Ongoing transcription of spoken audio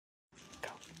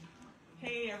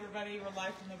Hey everybody, we're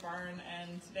live from the barn,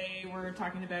 and today we're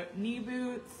talking about knee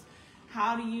boots,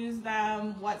 how to use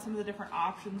them, what some of the different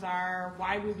options are,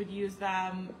 why we would use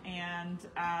them, and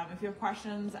if you have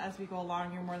questions as we go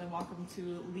along, you're more than welcome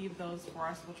to leave those for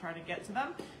us. We'll try to get to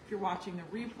them. If you're watching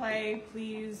the replay,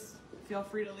 please feel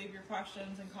free to leave your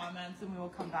questions and comments, and we will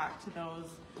come back to those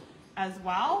as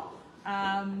well.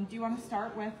 Do you want to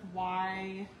start with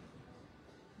why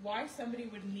somebody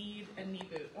would need a knee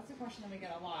boot? That's a question that we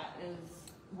get a lot, is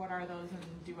what are those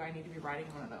and do I need to be riding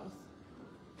one of those?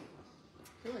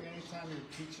 I feel like anytime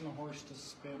you're teaching a horse to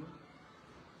spin,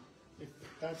 if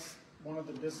that's one of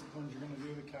the disciplines you're going to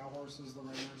do, the cow horses, the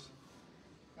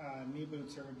reining, knee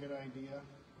boots are a good idea.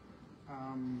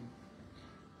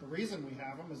 The reason we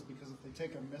have them is because if they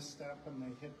take a misstep and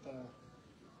they hit the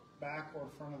back or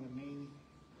front of the knee,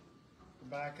 the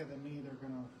back of the knee, they're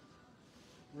going to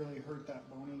really hurt that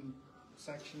bony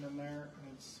section in there,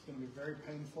 and it's going to be very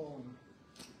painful and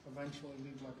eventually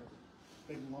leave like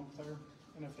a big lump there.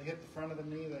 And if they hit the front of the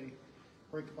knee, they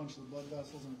break a bunch of the blood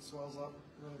vessels and it swells up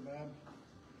really bad.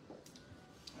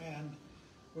 And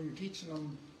when you're teaching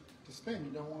them to spin,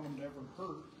 you don't want them to ever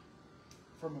hurt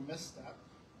from a misstep.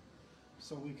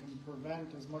 So we can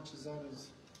prevent as much as that as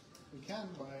we can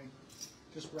by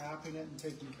just wrapping it and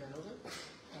taking care of it,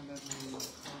 and then we aren't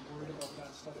worried about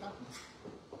that stuff happening.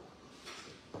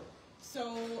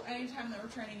 So anytime that we're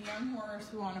training a young horse,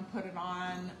 we want to put it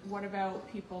on. What about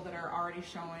people that are already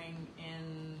showing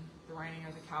in the reining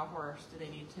or the cow horse? Do they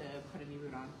need to put a knee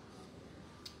boot on?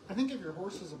 I think if your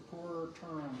horse is a poor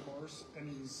turnaround horse and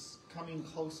he's coming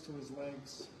close to his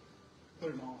legs,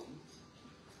 put it on.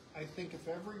 I think if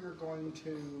ever you're going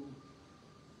to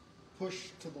push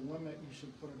to the limit, you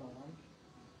should put it on.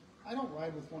 I don't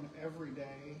ride with one every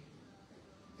day.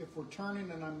 If we're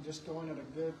turning and I'm just going at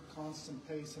a good constant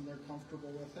pace and they're comfortable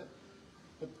with it,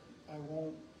 but I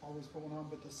won't always put one on.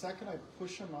 But the second I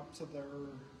push them up to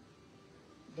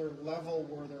their level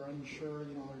where they're unsure,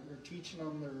 you know, they're teaching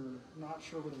them, they're not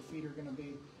sure where their feet are going to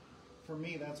be, for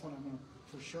me, that's when I'm going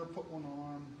to for sure put one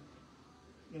on.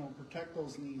 You know, protect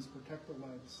those knees, protect the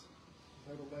legs.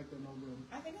 Without a leg, they're no good.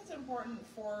 I think it's important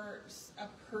for a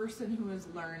person who is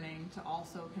learning to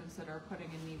also consider putting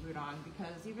a knee boot on,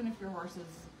 because even if your horse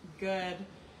is good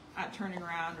at turning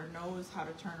around or knows how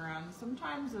to turn around,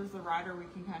 sometimes as the rider we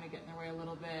can kind of get in their way a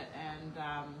little bit and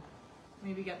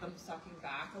maybe get them sucking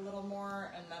back a little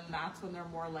more, and then that's when they're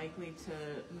more likely to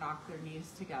knock their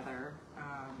knees together.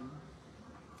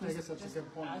 I guess that's a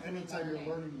good point. Anytime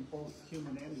you're learning both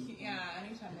human and yeah,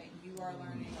 anytime that you are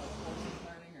learning or the horse is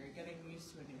learning, or you're getting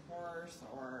used to a new horse,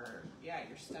 or yeah,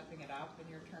 you're stepping it up in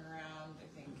your turnaround, I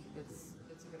think it's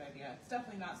a good idea. It's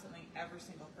definitely not something every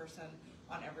single person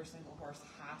on every single horse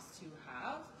has to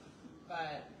have,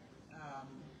 but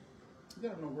you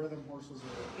gotta know where them horses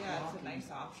are. Yeah, walking. It's a nice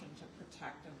option to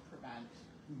protect and prevent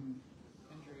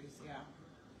injuries. Yeah.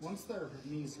 Once their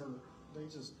knees hurt, they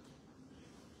just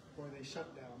they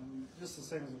shut down. I mean, just the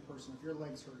same as a person. If your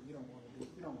legs hurt, you don't want to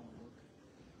work.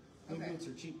 Knee boots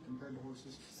are cheap compared to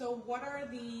horses. So what are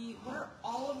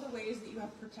all of the ways that you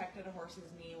have protected a horse's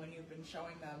knee when you've been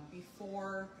showing them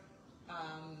before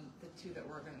the two that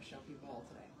we're going to show people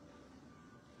today?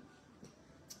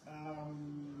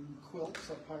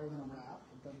 Quilts up higher than a wrap.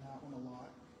 I've done that one a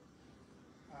lot.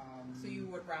 So you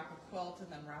would wrap a quilt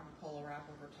and then wrap a polo wrap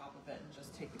over top of it and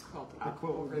just take the quilt up the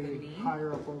quilt over would the be knee?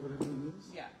 higher up over the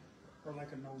knees. Yeah. Or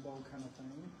like a no-bow kind of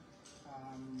thing.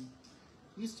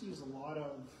 Used to use a lot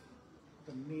of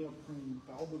the neoprene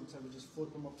bell boots. I would just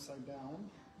flip them upside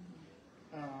down.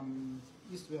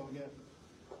 Used to be able to get,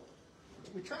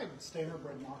 we tried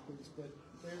standardbred knock boots, but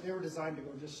they were designed to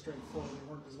go just straight forward. They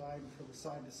weren't designed for the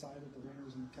side to side that the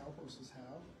reiners and the cow horses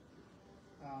have.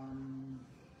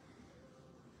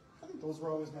 I think those were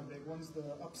always my big ones,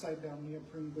 the upside down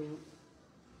neoprene boot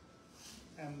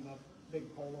and the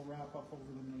big polo wrap up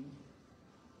over the knee.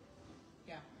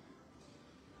 Yeah.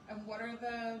 And what are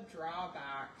the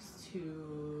drawbacks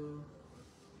to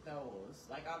those?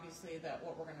 Like obviously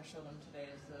what we're going to show them today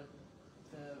is the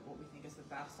what we think is the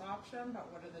best option,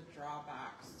 but what are the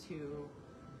drawbacks to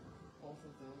both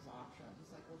of those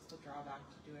options? Like what's the drawback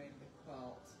to doing the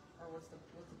quilt, or what's the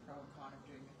pro and con of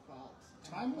doing the quilt?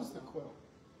 Time was the quilt.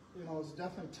 You know, it's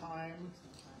definitely time.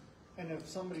 And if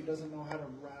somebody doesn't know how to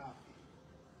wrap,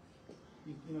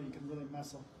 you know, you can really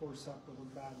mess a horse up with a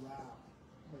bad wrap,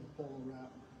 like a polo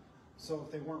wrap. So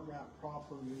if they weren't wrapped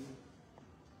properly,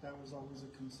 that was always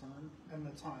a concern. And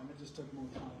the time, it just took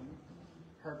more time.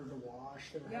 Harder to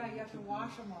wash. Yeah, you have to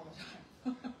wash them all the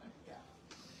time. Yeah.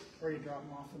 Or you drop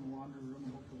them off in the laundry room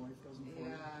and hope the wife doesn't for you.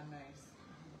 Yeah, nice.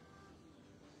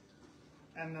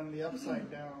 And then the upside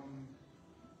down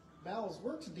Bowels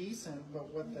works decent,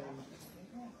 but what they,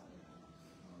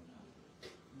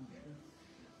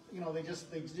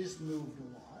 they just moved a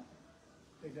lot.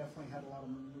 They definitely had a lot of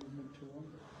movement to them.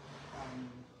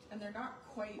 And they're not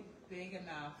quite big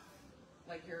enough,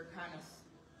 like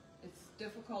it's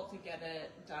difficult to get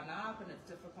it done up, and it's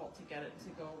difficult to get it to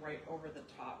go right over the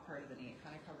top part of the knee. It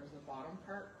kind of covers the bottom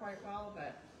part quite well,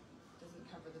 but doesn't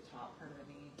cover the top part of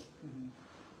the knee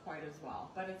quite as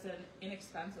well. But it's an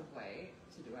inexpensive way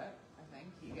to do it, I think.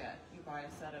 You buy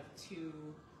a set of 2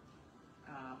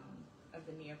 of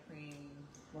the neoprene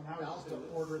Well, now bell it's just to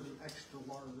boots. order the extra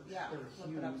large. Yeah, They're flip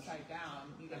huge. it upside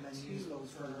down. You get And then 2 use those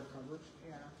for their coverage.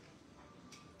 Yeah.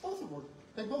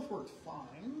 They both worked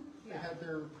fine. They Yeah. had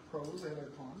their pros, they had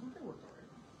their cons, but they worked all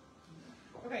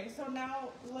right. Okay, so now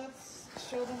let's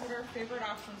show them what our favorite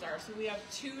options are. So we have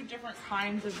 2 different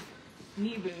kinds of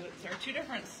knee boots, or 2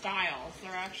 different styles.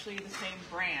 They're actually the same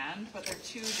brand, but they're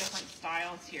 2 different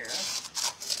styles here.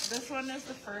 This one is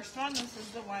the first one. This is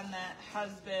the one that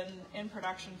has been in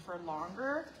production for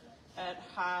longer. It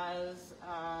has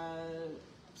a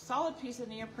solid piece of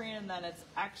neoprene, and then it's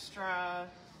extra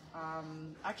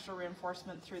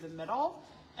reinforcement through the middle.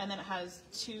 And then it has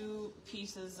 2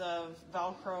 pieces of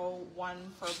Velcro,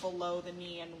 one for below the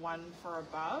knee and one for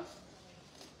above.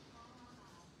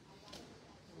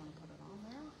 You want to put it on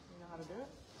there? You know how to do it?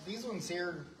 These ones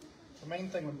here, the main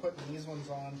thing when putting these ones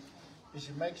on is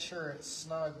you make sure it's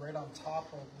snug right on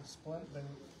top of the splint boot.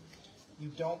 You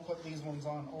don't put these ones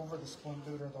on over the splint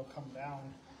boot or they'll come down.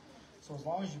 So as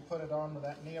long as you put it on with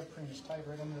that neoprene is tight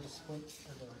right under the splint,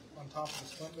 or on top of the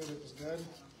splint boot, it was good.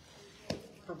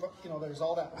 There's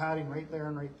all that padding right there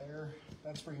and right there.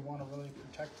 That's where you want to really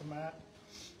protect them at.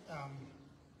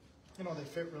 They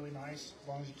fit really nice as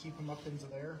long as you keep them up into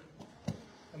there,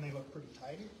 and they look pretty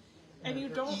tidy. And you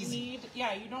they're don't easy.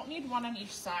 you don't need one on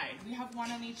each side. We have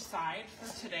one on each side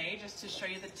for today just to show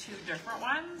you the 2 different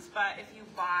ones. But if you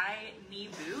buy knee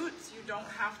boots, you don't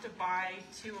have to buy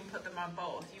 2 and put them on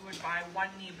both. You would buy 1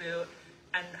 knee boot,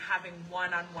 and having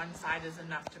one on one side is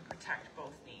enough to protect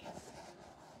both knees.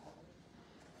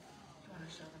 Do you want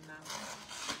to show them that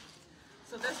one?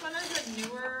 So this one is a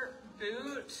newer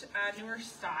boot, a newer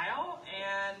style,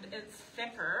 and it's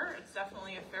thicker. It's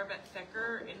definitely a fair bit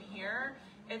thicker in here.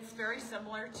 It's very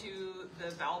similar to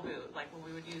the Vel boot, like when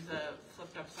we would use a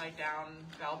flipped upside down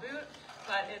Vel boot,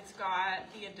 but it's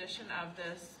got the addition of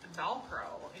this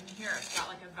Velcro in here. It's got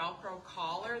like a Velcro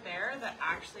collar there that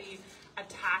actually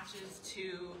attaches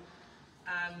to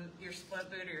your split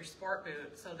boot or your sport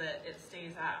boot so that it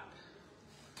stays up.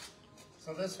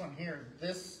 So this one here,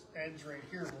 this edge right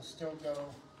here will still go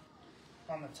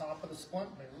on the top of the splint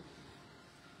boot,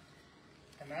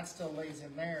 and that still lays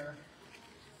in there.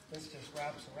 This just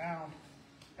wraps around,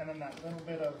 and then that little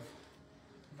bit of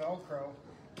Velcro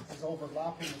is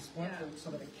overlapping the splint boot so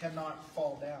that it cannot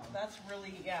fall down. That's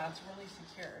really, it's really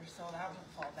secure, so that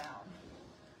won't fall down.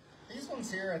 These ones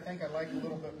here I think I like a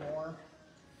little bit more.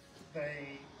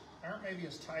 They aren't maybe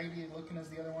as tidy looking as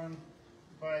the other one,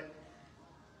 but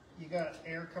you got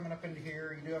air coming up into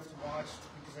here. You do have to watch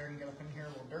because air can get up in here, a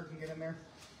little dirt can get in there,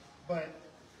 but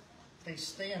they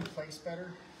stay in place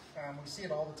better. We see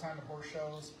it all the time at horse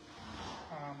shows.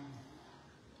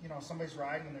 Somebody's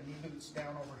riding and their knee boot's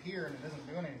down over here and it isn't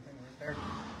doing anything right there.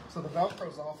 So the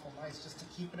Velcro's awful nice just to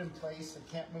keep it in place. It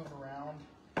can't move around.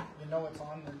 You know it's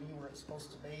on their knee where it's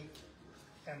supposed to be.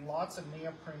 And lots of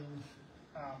neoprene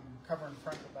covering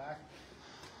front to back.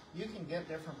 You can get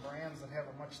different brands that have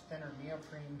a much thinner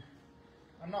neoprene.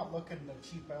 I'm not looking to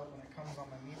cheap out when it comes on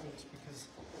my knee boots because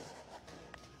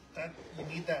you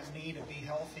need that knee to be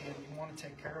healthy and you want to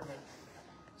take care of it.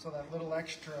 So that little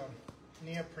extra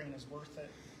neoprene is worth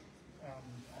it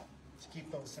to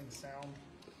keep those things sound.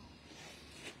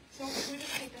 So we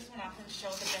just take this one off and show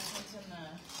the difference in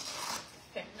the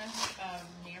thickness of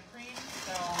neoprene.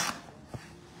 So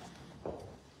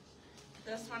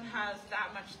this one has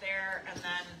that much there, and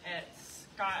then it's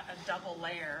got a double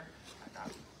layer.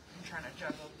 I'm trying to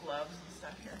juggle gloves and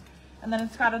stuff here. And then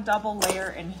it's got a double layer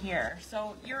in here.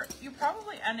 So you're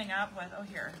probably ending up with, oh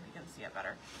here, you can see it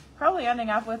better. Probably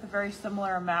ending up with a very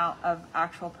similar amount of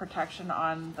actual protection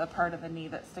on the part of the knee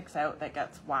that sticks out that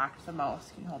gets whacked the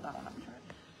most. Can you hold that one up to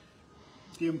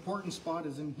it? The important spot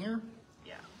is in here.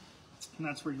 Yeah. And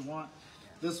that's where you want.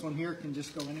 This one here can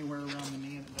just go anywhere around the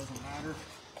knee and it doesn't matter.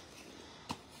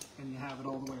 And you have it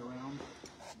all the way around.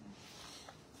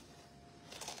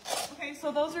 Okay,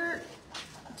 so those are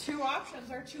 2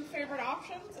 options, our 2 favorite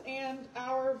options, and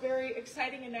our very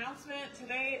exciting announcement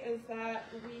today is that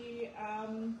we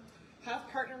have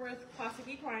partnered with Classic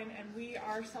Equine, and we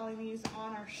are selling these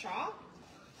on our shop.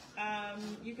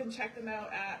 You can check them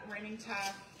out at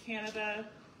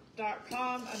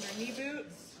rainingtapcanada.com under knee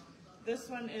boots. This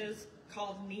one is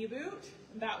called Knee Boot.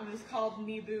 That one is called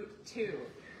Knee Boot 2.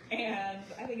 And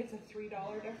I think it's a $3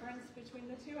 difference between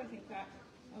the two. I think that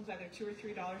one's either $2 or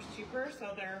 $3 cheaper.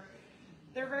 So they're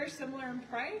very similar in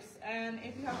price. And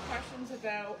if you have questions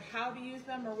about how to use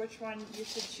them or which one you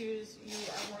should choose, you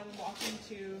are more than welcome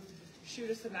to shoot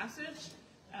us a message.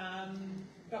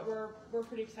 But we're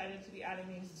pretty excited to be adding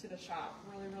these to the shop.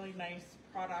 Really, really nice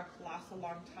product, lasts a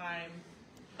long time,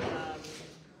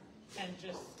 and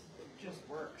just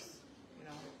works, you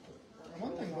know. And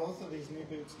one thing both of these knee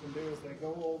boots can do is they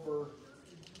go over,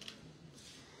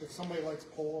 if somebody likes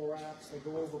polo wraps, they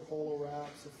go over polo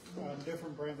wraps, if,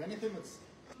 different brands, anything that's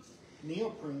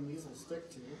neoprene, these will stick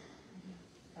to.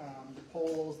 The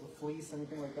polos, the fleece,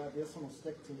 anything like that, this one will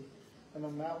stick to. And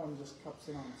then that one just cups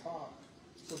in on top.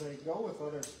 So they go with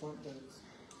other splint boots.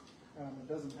 It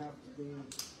doesn't have to be,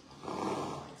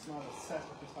 it's not a set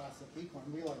with the classic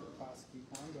equine. We like the classic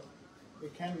equine, but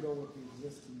it can go with the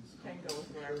existing. Can go with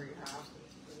whatever you have.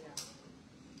 Yeah.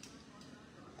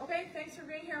 Okay, thanks for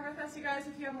being here with us, you guys.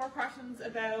 If you have more questions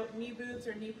about knee boots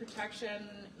or knee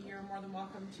protection, you're more than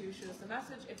welcome to shoot us a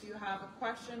message. If you have a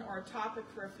question or a topic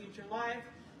for a future live,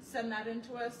 send that in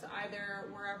to us either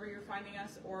wherever you're finding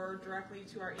us or directly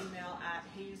to our email at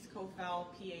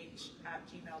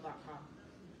hayeskofellph@gmail.com.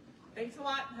 Thanks a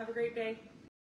lot. Have a great day.